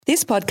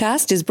This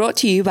podcast is brought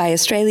to you by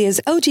Australia's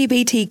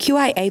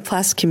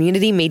LGBTQIA+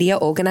 community media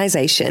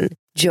organisation,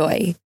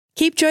 Joy.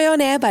 Keep Joy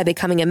on air by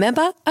becoming a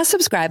member, a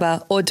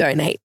subscriber, or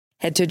donate.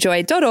 Head to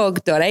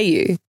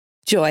joy.org.au.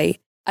 Joy,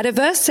 a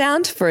diverse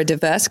sound for a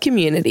diverse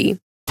community.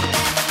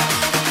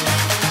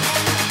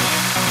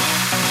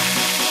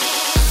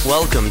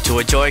 Welcome to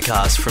a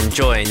Joycast from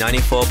Joy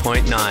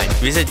 94.9.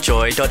 Visit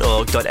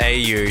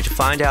joy.org.au to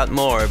find out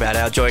more about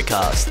our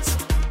Joycasts.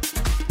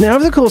 Now,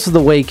 over the course of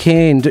the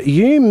weekend,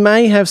 you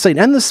may have seen,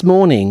 and this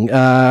morning,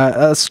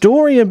 a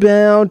story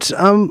about,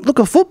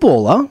 a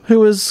footballer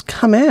who has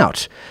come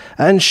out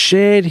and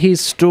shared his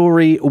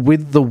story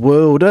with the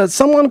world.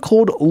 Someone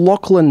called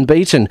Lachlan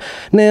Beaton.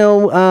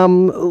 Now,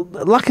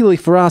 luckily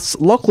for us,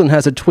 Lachlan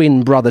has a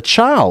twin brother,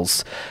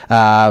 Charles.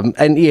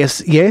 And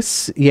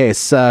yes,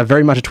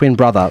 very much a twin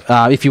brother.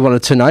 If you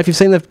wanted to know, if you've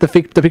seen the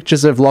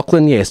pictures of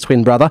Lachlan, yes,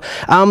 twin brother.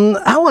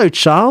 Hello,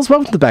 Charles.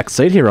 Welcome to the back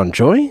seat here on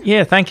Joy.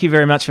 Yeah, thank you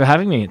very much for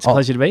having me. It's a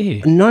pleasure to be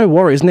here. No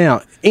worries.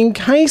 Now, in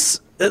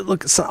case...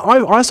 Look, so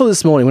I saw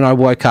this morning when I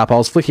woke up, I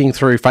was flicking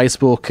through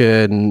Facebook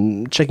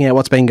and checking out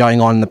what's been going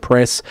on in the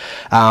press,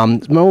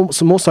 more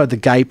so the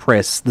gay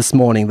press this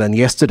morning than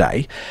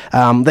yesterday.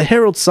 The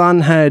Herald Sun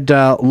had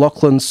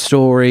Lachlan's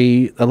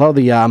story. A lot of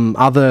the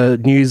other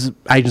news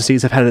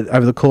agencies have had it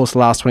over the course of the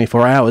last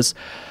 24 hours.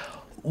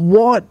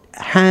 What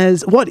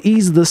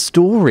is the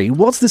story?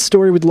 What's the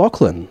story with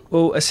Lachlan?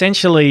 Well,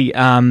 essentially,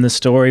 the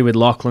story with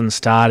Lachlan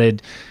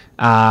started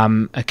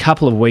a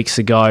couple of weeks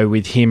ago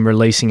with him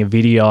releasing a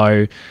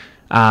video,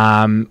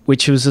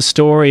 which was a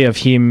story of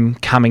him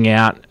coming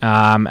out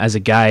as a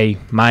gay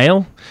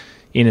male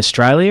in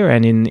Australia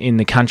and in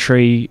the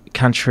country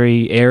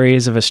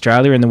areas of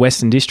Australia in the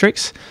Western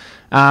Districts.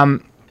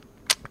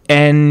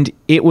 And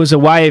it was a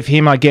way of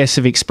him, I guess,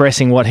 of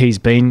expressing what he's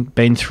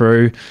been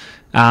through,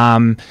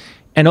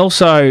 and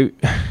also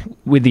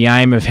with the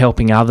aim of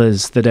helping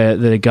others that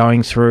are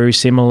going through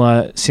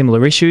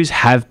similar issues,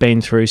 have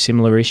been through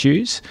similar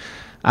issues.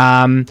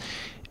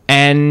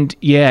 And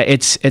yeah,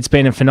 it's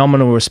been a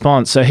phenomenal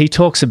response. So he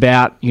talks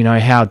about,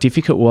 how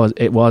difficult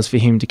it was for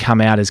him to come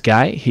out as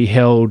gay. He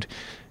held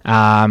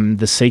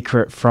the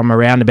secret from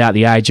around about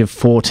the age of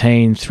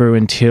 14 through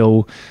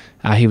until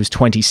he was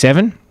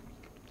 27.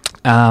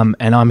 And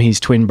I'm his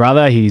twin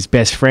brother, his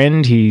best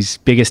friend, his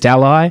biggest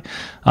ally.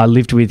 I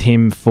lived with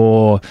him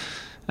for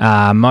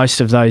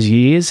most of those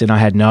years, and I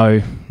had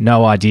no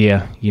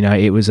idea.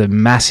 It was a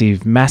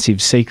massive,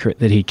 massive secret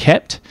that he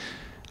kept.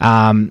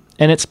 And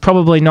it's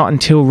probably not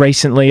until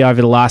recently,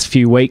 over the last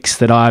few weeks,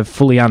 that I've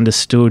fully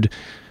understood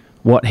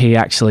what he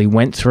actually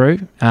went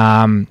through.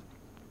 And,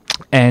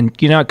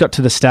 it got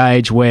to the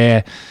stage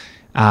where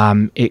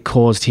it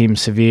caused him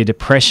severe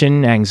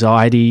depression,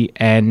 anxiety,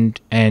 and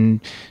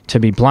to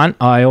be blunt,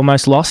 I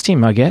almost lost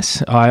him, I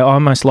guess. I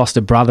almost lost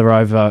a brother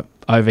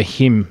over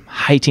him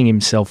hating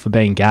himself for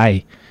being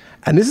gay.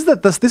 And this is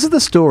the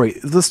story.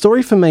 The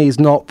story for me is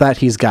not that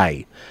he's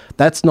gay.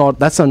 That's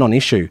a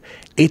non-issue.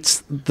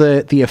 It's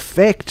the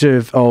effect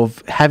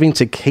of having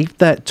to keep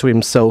that to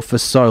himself for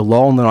so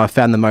long that I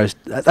found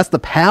that's the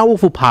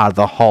powerful part of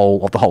the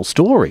whole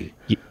story.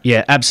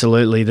 Yeah,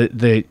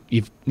 absolutely.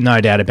 You've no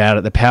doubt about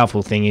it. The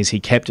powerful thing is he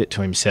kept it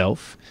to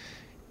himself,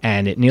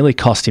 and it nearly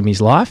cost him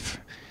his life.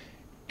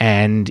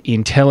 And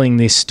in telling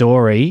this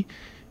story,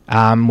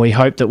 we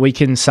hope that we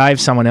can save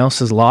someone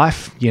else's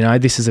life.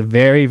 This is a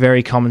very,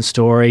 very common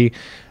story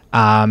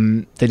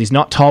that is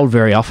not told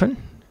very often,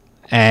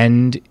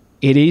 and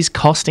it is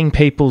costing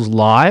people's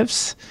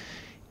lives.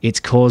 It's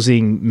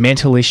causing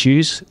mental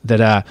issues that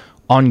are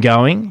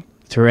ongoing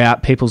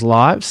throughout people's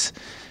lives.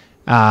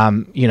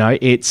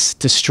 It's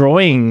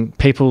destroying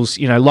people's...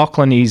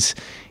 Lachlan is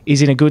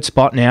in a good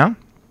spot now,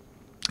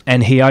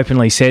 and he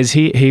openly says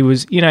he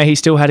was... he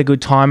still had a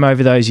good time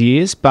over those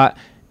years, but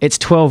it's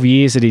 12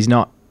 years that he's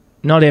not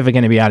ever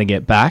going to be able to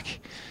get back.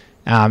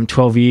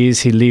 12 years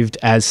he lived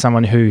as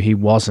someone who he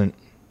wasn't,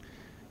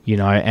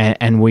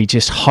 and we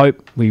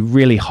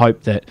really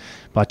hope that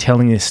by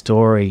telling this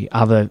story,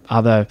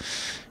 other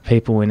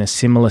people in a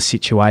similar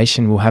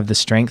situation will have the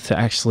strength to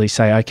actually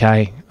say,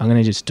 okay, I'm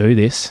going to just do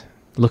this.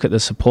 Look at the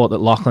support that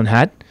Lachlan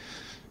had,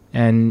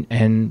 and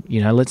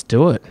let's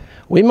do it.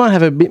 We might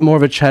have a bit more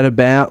of a chat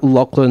about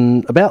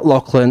Lachlan,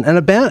 and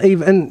about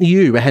even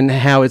you and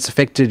how it's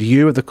affected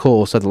you over the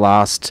course of the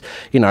last,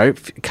 a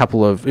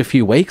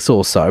few weeks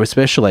or so,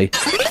 especially.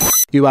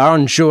 You are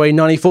on Joy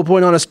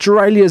 94.9,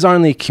 Australia's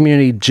only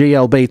community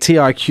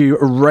GLBTIQ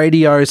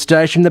radio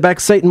station. The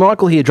back seat,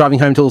 Michael here, driving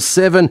home till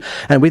 7.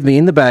 And with me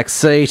in the back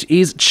seat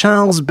is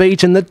Charles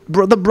Beaton, the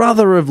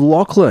brother of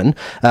Lachlan,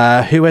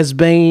 who has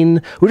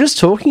been... We're just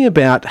talking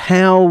about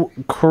how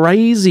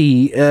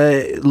crazy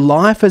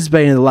life has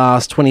been in the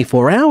last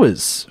 24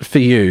 hours for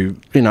you.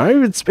 It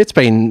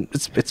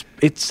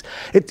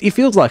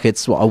feels like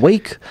it's a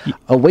week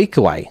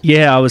away.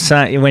 Yeah, I was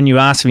saying, when you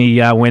asked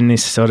me when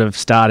this sort of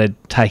started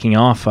taking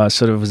off, I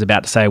sort of was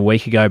about to say a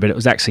week ago, but it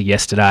was actually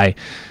yesterday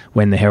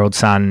when the Herald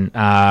Sun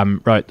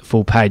wrote the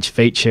full page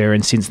feature,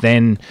 and since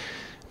then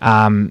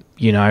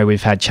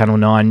We've had Channel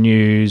 9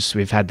 News,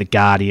 we've had The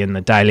Guardian,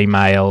 The Daily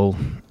Mail,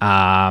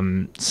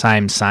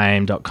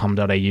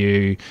 same.com.au.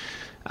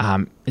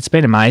 It's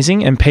been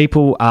amazing, and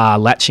people are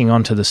latching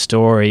onto the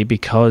story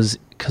because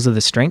of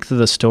the strength of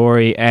the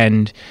story,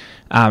 and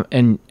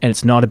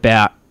it's not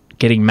about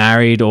getting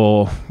married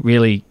or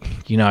really,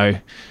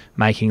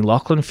 making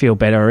Lachlan feel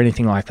better or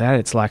anything like that.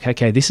 It's like,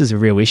 okay, this is a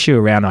real issue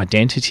around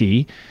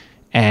identity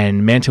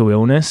and mental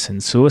illness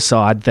and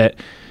suicide that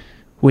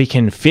we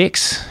can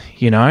fix,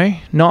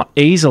 not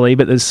easily,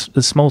 but there's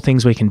small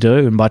things we can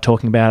do, and by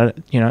talking about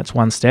it, it's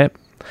one step.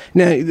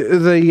 Now,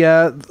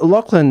 the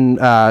Lachlan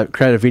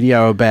created a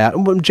video about,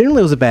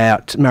 generally it was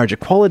about marriage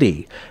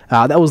equality.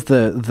 That was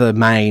the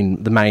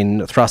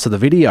main thrust of the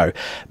video.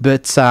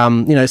 But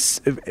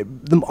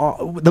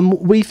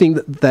we think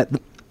that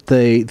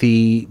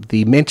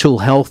the mental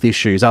health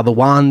issues are the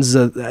ones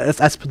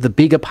that's the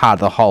bigger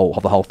part of the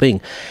whole thing.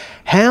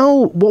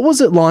 What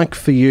was it like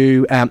for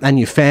you and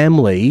your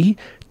family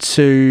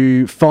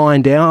to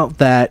find out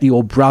that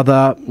your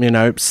brother,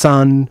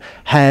 son,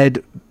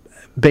 had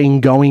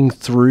been going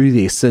through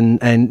this,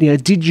 and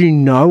did you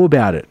know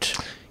about it?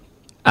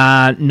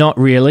 Not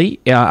really.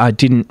 I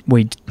didn't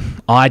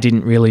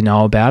really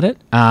know about it,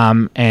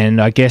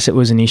 and I guess it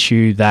was an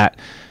issue that,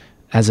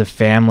 as a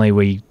family,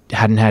 we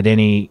hadn't had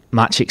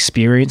much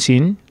experience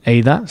in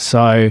either.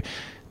 So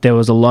there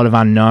was a lot of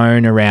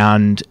unknown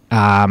around,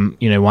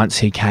 once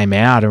he came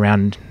out,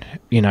 around,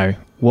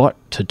 what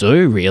to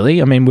do,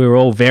 really. I mean, we were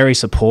all very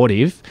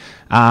supportive,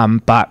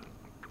 but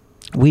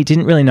we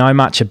didn't really know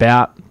much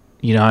about,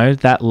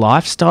 that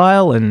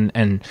lifestyle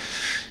and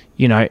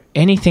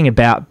anything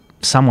about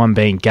someone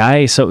being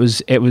gay. So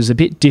it was a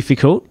bit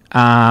difficult,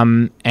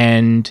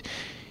 and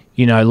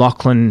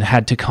Lachlan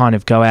had to kind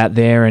of go out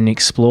there and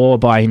explore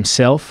by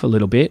himself a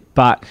little bit,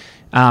 but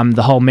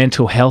the whole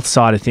mental health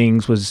side of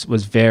things was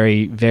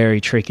very,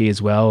 very tricky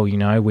as well.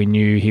 We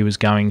knew he was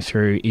going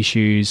through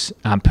issues.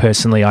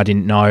 Personally, I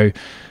didn't know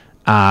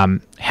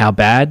how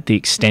bad, the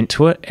extent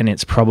to it, and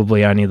it's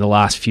probably only the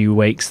last few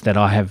weeks that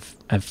I have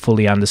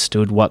fully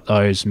understood what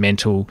those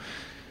mental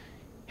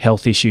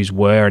health issues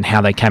were and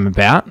how they came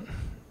about.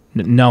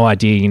 No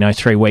idea.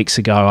 3 weeks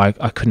ago,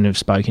 I couldn't have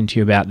spoken to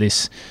you about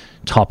this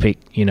topic,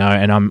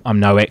 and I'm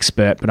no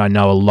expert, but I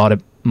know a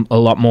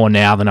lot more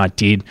now than I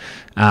did.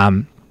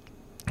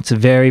 It's a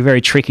very,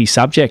 very tricky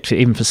subject,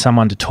 even for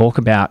someone to talk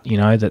about,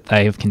 that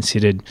they have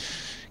considered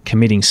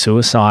committing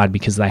suicide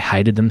because they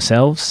hated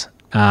themselves.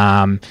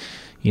 And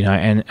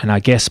I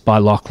guess by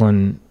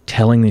Lachlan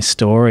telling this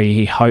story,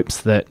 he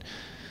hopes that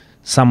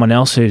someone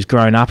else who's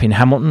grown up in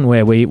Hamilton,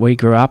 where we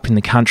grew up in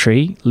the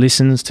country,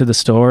 listens to the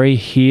story,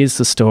 hears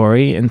the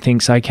story, and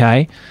thinks,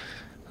 okay,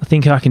 I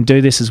think I can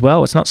do this as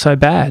well. It's not so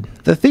bad.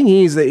 The thing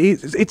is that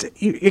it's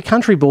you're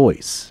country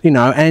boys,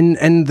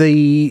 and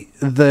the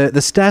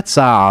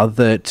stats are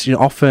that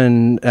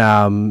often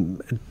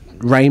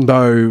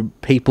rainbow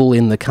people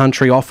in the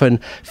country often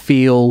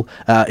feel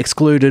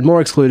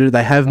more excluded.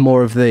 They have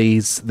more of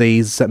these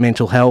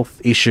mental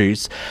health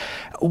issues.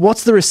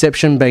 What's the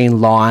reception been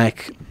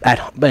like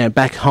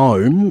back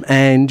home,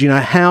 and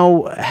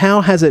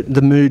how has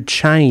the mood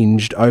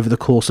changed over the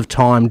course of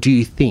time, do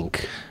you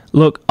think?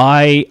 Look,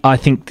 I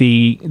think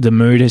the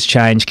mood has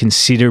changed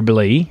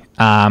considerably,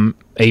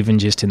 even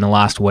just in the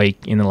last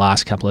week, in the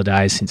last couple of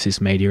days since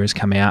this media has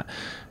come out.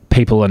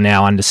 People are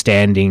now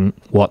understanding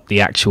what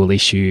the actual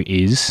issue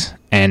is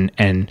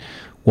and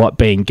what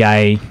being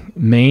gay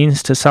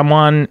means to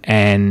someone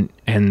and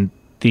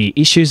the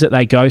issues that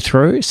they go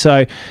through.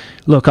 So,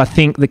 look, I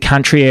think the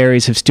country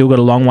areas have still got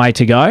a long way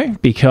to go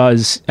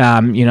because,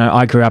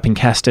 I grew up in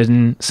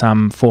Casterton,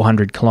 some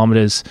 400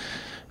 kilometres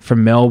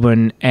from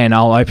Melbourne, and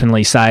I'll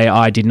openly say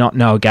I did not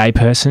know a gay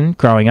person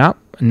growing up,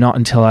 not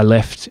until I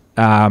left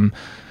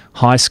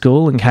high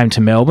school and came to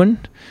Melbourne.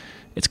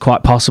 It's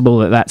quite possible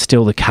that that's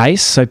still the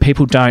case. So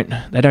people don't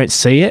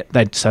see it,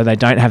 so they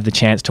don't have the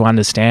chance to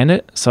understand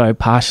it. So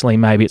partially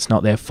maybe it's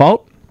not their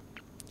fault.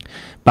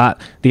 But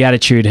the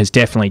attitude has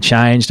definitely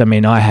changed. I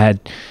mean,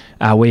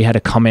 we had a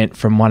comment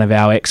from one of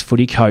our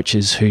ex-footy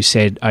coaches who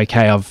said,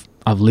 okay,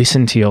 I've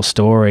listened to your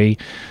story,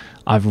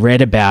 I've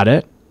read about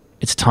it,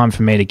 it's time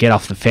for me to get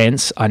off the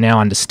fence. I now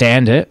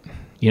understand it.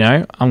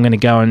 I'm going to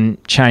go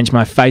and change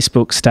my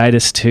Facebook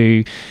status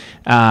to,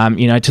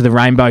 to the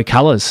rainbow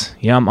colours.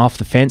 I'm off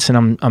the fence,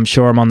 and I'm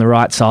sure I'm on the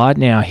right side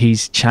now.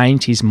 He's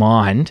changed his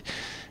mind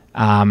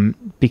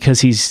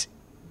because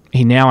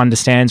he now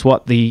understands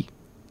what the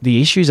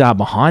issues are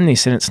behind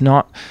this, and it's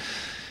not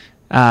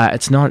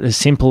as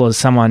simple as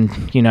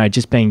someone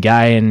just being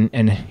gay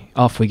and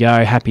off we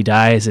go, happy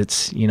days.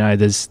 It's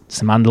there's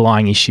some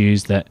underlying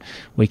issues that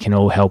we can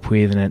all help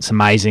with, and it's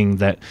amazing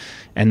that.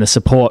 And the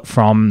support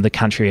from the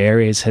country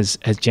areas has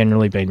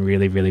generally been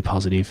really, really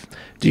positive.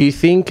 Do you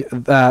think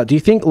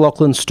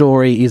Lachlan's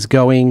story is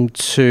going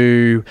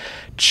to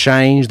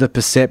change the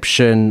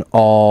perception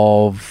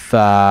of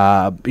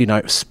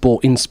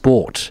sport in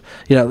sport?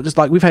 Just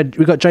like we've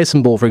got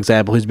Jason Ball, for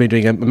example, who's been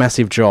doing a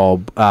massive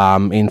job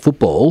in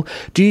football.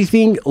 Do you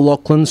think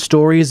Lachlan's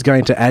story is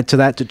going to add to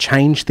that, to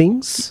change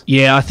things? this?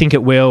 Yeah, I think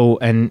it will.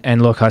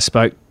 And look, I've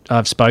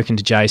spoken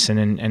to Jason,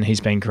 and he's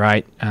been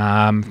great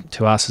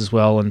to us as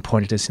well and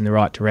pointed us in the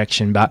right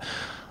direction. But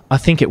I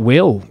think it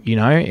will.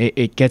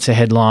 It gets a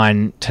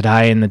headline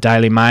today in the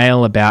Daily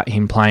Mail about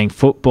him playing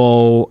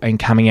football and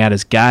coming out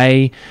as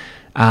gay.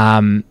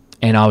 And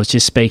I was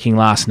just speaking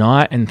last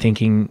night and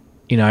thinking,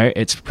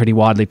 it's pretty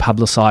widely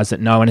publicised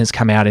that no one has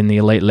come out in the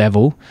elite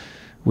level,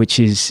 which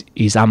is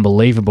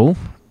unbelievable.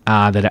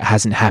 That it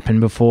hasn't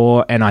happened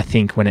before. And I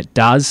think when it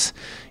does,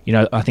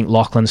 I think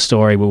Lachlan's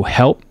story will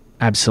help,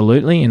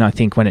 absolutely. And I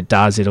think when it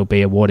does, it'll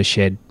be a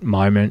watershed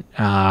moment.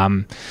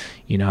 And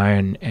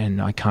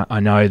I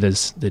know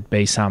there'd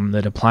be some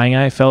that are playing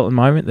AFL at the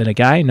moment that are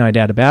gay, no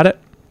doubt about it.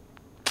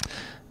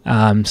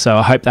 So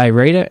I hope they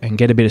read it and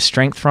get a bit of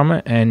strength from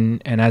it.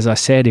 And as I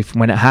said,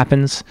 when it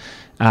happens,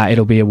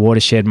 it'll be a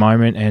watershed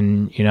moment.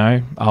 And,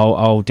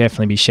 I'll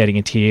definitely be shedding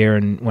a tear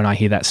when I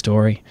hear that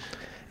story.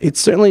 It's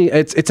certainly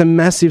it's a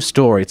massive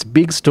story. It's a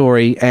big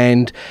story,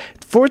 and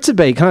for it to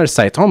be, can I just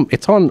say, it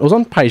was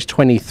on page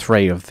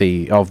 23 of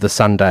the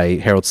Sunday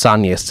Herald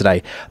Sun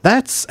yesterday.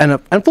 That's and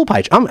full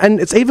page, and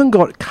it's even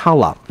got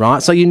colour,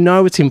 right? So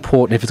it's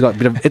important if it's got a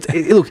bit of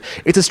look.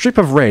 It's a strip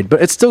of red, but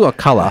it's still got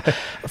colour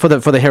for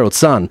the Herald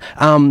Sun.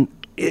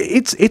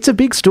 It's a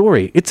big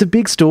story. It's a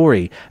big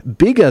story.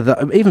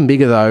 Even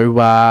bigger though,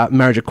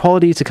 marriage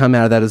equality to come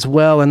out of that as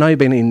well. I know you've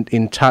been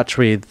in touch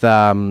with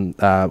Warren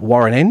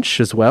Ensch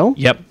as well.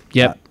 Yep.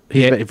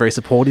 He's been very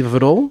supportive of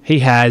it all. He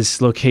has.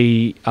 Look,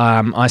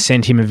 I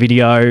sent him a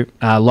video,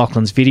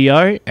 Lachlan's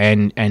video,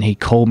 and he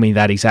called me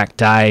that exact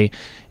day,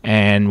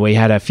 and we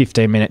had a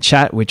 15-minute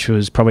chat, which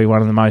was probably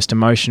one of the most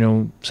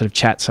emotional sort of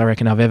chats I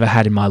reckon I've ever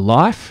had in my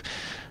life.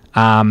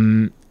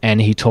 And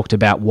he talked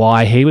about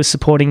why he was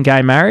supporting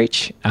gay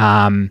marriage,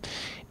 and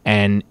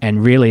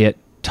really it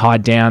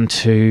tied down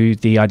to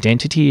the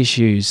identity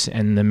issues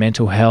and the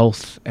mental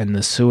health and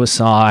the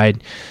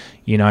suicide.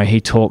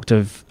 He talked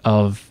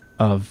of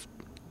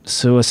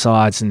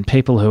suicides and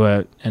people who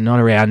are not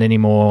around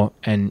anymore,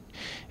 and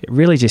it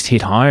really just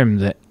hit home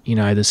that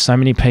there's so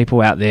many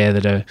people out there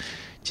that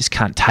just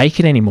can't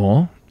take it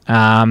anymore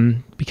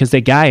because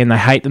they're gay and they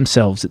hate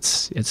themselves.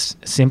 It's as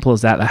simple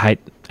as that. They hate.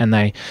 And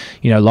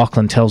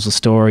Lachlan tells the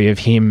story of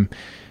him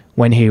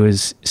when he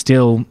was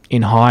still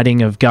in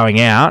hiding, of going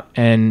out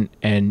and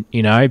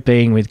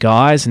being with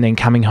guys and then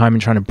coming home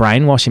and trying to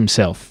brainwash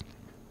himself.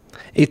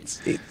 It's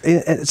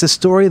a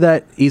story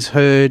that is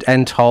heard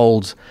and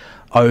told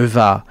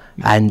over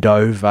and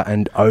over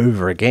and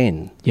over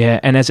again.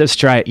 Yeah, and as a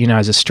straight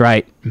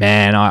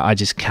man, I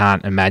just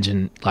can't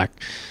imagine,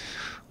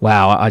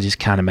 I just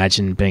can't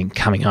imagine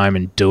coming home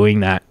and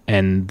doing that,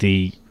 and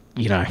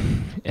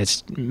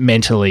it's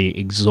mentally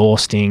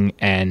exhausting,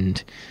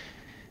 and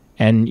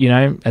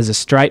as a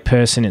straight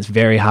person, it's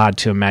very hard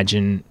to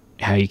imagine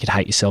how you could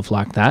hate yourself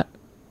like that,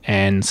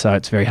 and so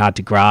it's very hard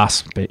to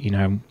grasp. But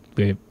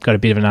we've got a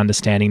bit of an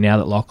understanding now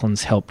that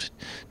Lachlan's helped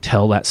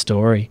tell that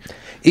story.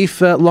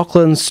 If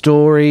Lachlan's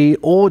story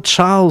or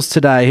Charles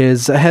today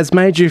has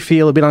made you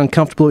feel a bit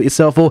uncomfortable with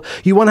yourself, or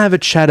you want to have a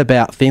chat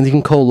about things, you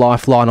can call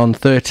Lifeline on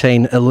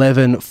 13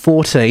 11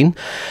 14.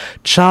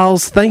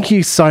 Charles, thank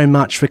you so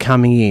much for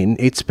coming in.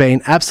 It's been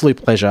an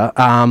absolute pleasure.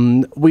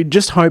 We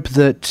just hope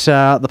that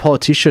the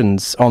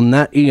politicians on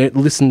that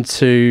listen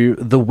to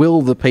the will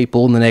of the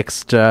people in the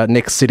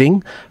next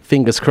sitting.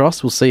 Fingers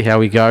crossed. We'll see how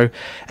we go.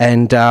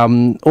 And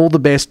all the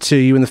best to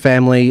you and the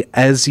family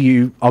as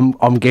you,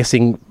 I'm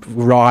guessing,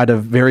 ride a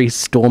very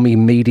stormy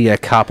media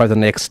cup over the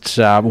next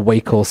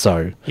week or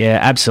so. Yeah,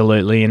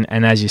 absolutely.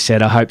 And as you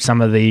said, I hope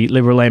some of the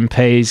Liberal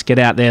MPs get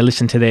out there,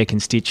 listen to their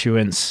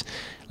constituents,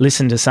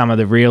 listen to some of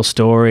the real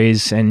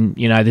stories, and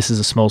this is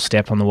a small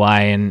step on the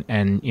way,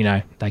 and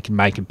they can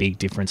make a big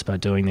difference by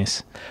doing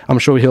this. I'm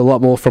sure we'll hear a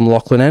lot more from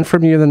Lachlan and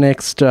from you in the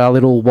next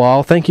little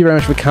while. Thank you very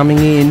much for coming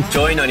in.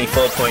 Joy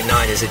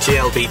 94.9 is a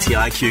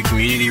GLBTIQ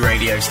community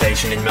radio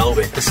station in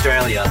Melbourne,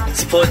 Australia.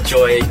 Support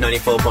Joy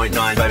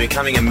 94.9 by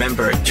becoming a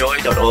member at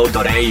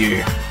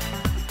joy.org.au.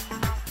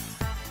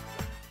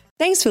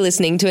 Thanks for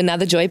listening to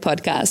another Joy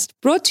podcast,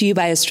 brought to you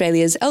by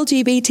Australia's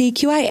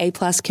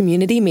LGBTQIA+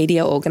 community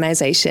media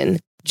organisation,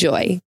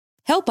 Joy.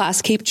 Help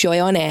us keep Joy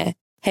on air.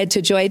 Head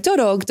to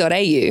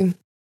joy.org.au.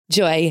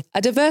 Joy,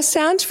 a diverse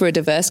sound for a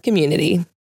diverse community.